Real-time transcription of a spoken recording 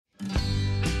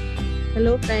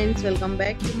Hello friends, welcome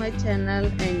back to my channel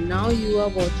and now you are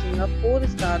watching a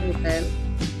 4-star hotel.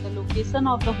 The location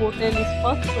of the hotel is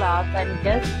first class and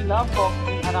guests love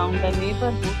walking around the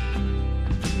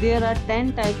neighborhood. There are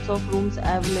 10 types of rooms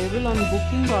available on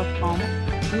booking.com.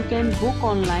 You can book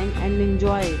online and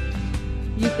enjoy it.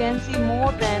 You can see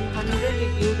more than 100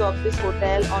 reviews of this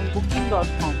hotel on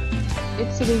booking.com.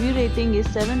 Its review rating is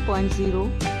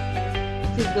 7.0.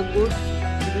 This is the good.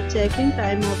 The check-in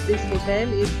time of this hotel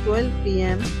is 12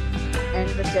 p.m. and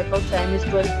the check-out time is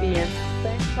 12 p.m.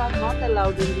 Pets are not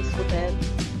allowed in this hotel.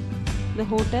 The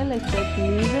hotel accepts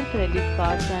major credit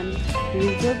cards and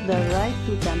reserves the right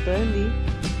to temporarily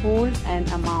hold an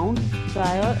amount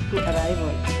prior to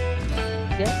arrival.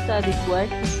 Guests are required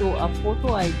to show a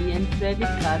photo ID and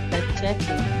credit card at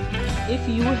check-in. If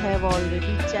you have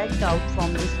already checked out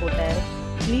from this hotel,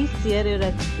 please share your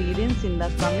experience in the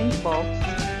comment box.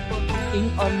 For booking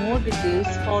or more details,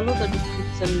 follow the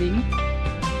description link.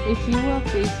 If you are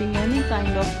facing any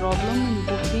kind of problem in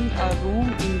booking a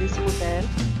room in this hotel,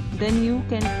 then you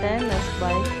can tell us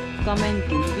by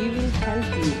commenting. We will help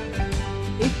you.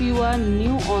 If you are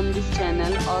new on this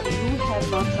channel or you have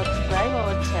not subscribed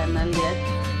our channel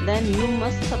yet, then you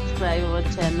must subscribe our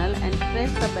channel and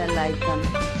press the bell icon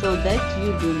so that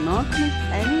you do not miss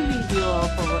any video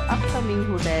of our upcoming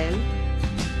hotel.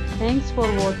 Thanks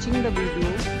for watching the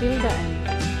video till the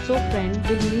end. So friends,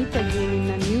 we'll meet again in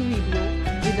a new video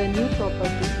with a new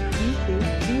property. Be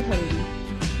safe.